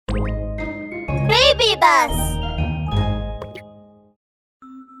Baby Bus!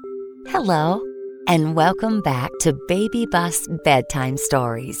 Hello, and welcome back to Baby Bus Bedtime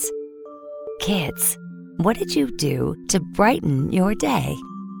Stories. Kids, what did you do to brighten your day?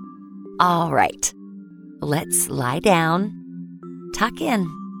 All right, let's lie down, tuck in,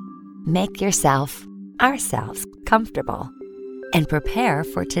 make yourself, ourselves, comfortable, and prepare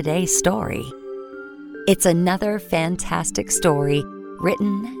for today's story. It's another fantastic story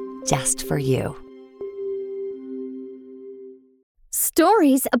written just for you.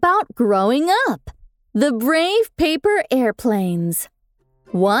 Stories about growing up. The brave paper airplanes.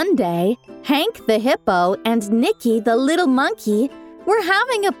 One day, Hank the hippo and Nicky the little monkey were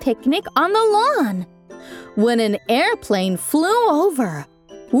having a picnic on the lawn when an airplane flew over.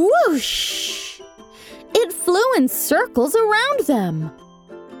 Whoosh! It flew in circles around them.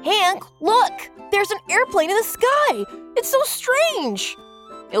 Hank, look! There's an airplane in the sky! It's so strange!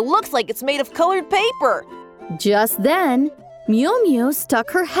 It looks like it's made of colored paper. Just then, Miumiu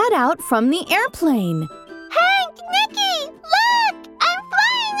stuck her head out from the airplane. Hank, Nicky, look! I'm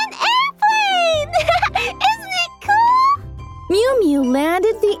flying an airplane! Isn't it cool? Miumiu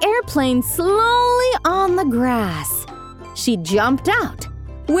landed the airplane slowly on the grass. She jumped out,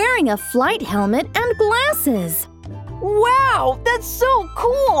 wearing a flight helmet and glasses. Wow, that's so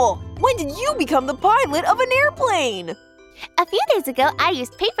cool! When did you become the pilot of an airplane? A few days ago, I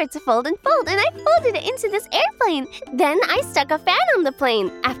used paper to fold, and I folded it into this airplane. Then I stuck a fan on the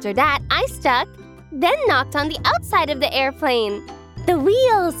plane. After that, then knocked on the outside of the airplane. The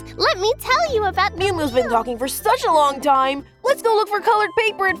wheels! Let me tell you about the Miumiu's been talking for such a long time. Let's go look for colored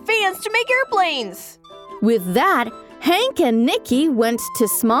paper and fans to make airplanes. With that, Hank and Nicky went to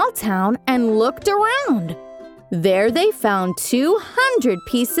Small Town and looked around. There they found 200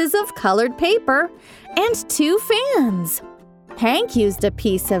 pieces of colored paper and 2 fans. Hank used a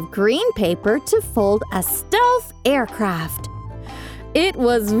piece of green paper to fold a stealth aircraft. It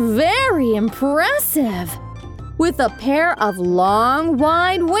was very impressive, with a pair of long,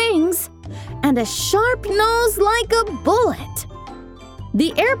 wide wings and a sharp nose like a bullet.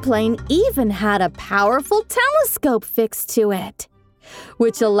 The airplane even had a powerful telescope fixed to it,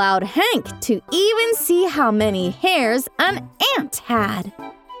 which allowed Hank to even see how many hairs an ant had.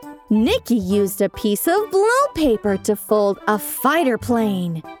 Nicky used a piece of blue paper to fold a fighter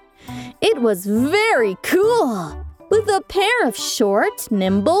plane. It was very cool, with a pair of short,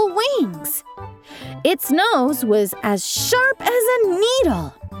 nimble wings. Its nose was as sharp as a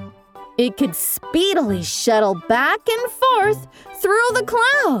needle. It could speedily shuttle back and forth through the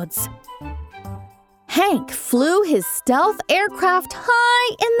clouds. Hank flew his stealth aircraft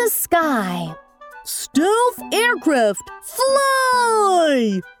high in the sky. Stealth aircraft,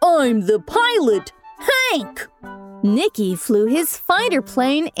 fly! I'm the pilot, Hank! Nicky flew his fighter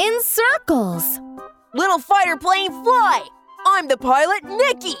plane in circles. Little fighter plane, fly! I'm the pilot,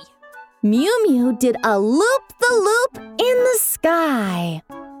 Nicky! Miumiu did a loop-the-loop in the sky.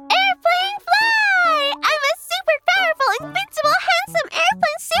 airplane fly! I'm a super powerful, invincible, handsome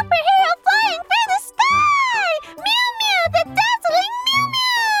airplane superhero flying through the sky! Mew Mew, the dazzling Mew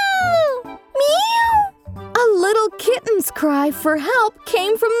Mew! Meow! A little kitten's cry for help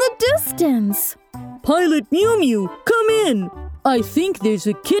came from the distance. Pilot Miumiu, come in. I think there's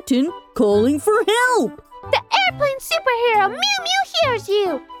a kitten calling for help. The airplane superhero Mew Mew hears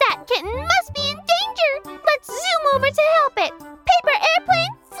you. That kitten must be in danger. Let's zoom over to help it. Paper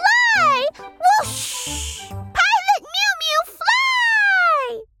airplane, fly! Whoosh! Pilot Mew Mew,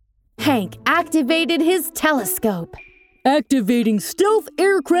 fly! Hank activated his telescope. Activating stealth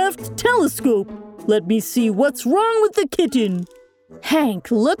aircraft telescope. Let me see what's wrong with the kitten. Hank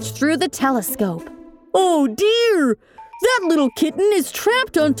looked through the telescope. Oh dear! That little kitten is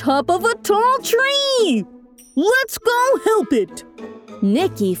trapped on top of a tall tree! Let's go help it!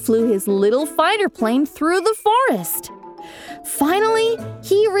 Nicky flew his little fighter plane through the forest. Finally,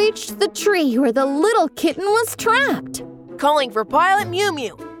 he reached the tree where the little kitten was trapped. Calling for pilot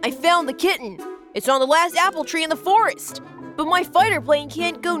Miumiu. I found the kitten. It's on the last apple tree in the forest. But my fighter plane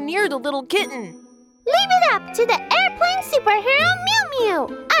can't go near the little kitten. Leave it up to the airplane superhero Mew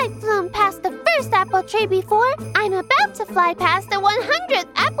Mew. I've flown past the first apple tree before. I'm about to fly past the 100th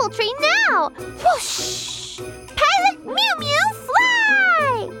apple tree now. Whoosh! Pilot Mew Mew,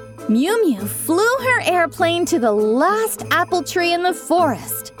 fly! Miumiu flew her airplane to the last apple tree in the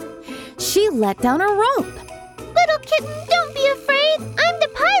forest. She let down a rope. Little kitten, don't be afraid. I'm the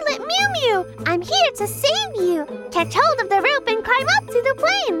pilot Mew Mew. I'm here to save you. Catch hold of the rope and climb up to the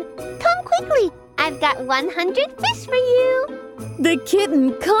plane. Come quickly. I've got 100 fish for you. The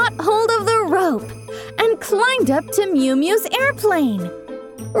kitten caught hold of the rope and climbed up to Miumiu's airplane.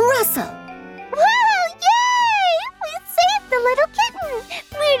 Rustle! Whoa!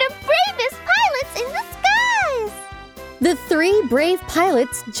 3 brave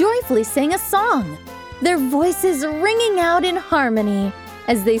pilots joyfully sang a song, their voices ringing out in harmony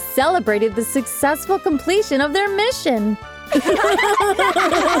as they celebrated the successful completion of their mission.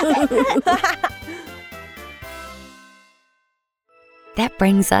 That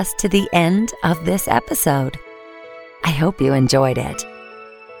brings us to the end of this episode. I hope you enjoyed it.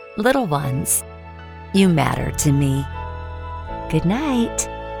 Little ones, you matter to me. Good night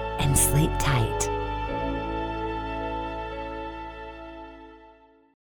and sleep tight.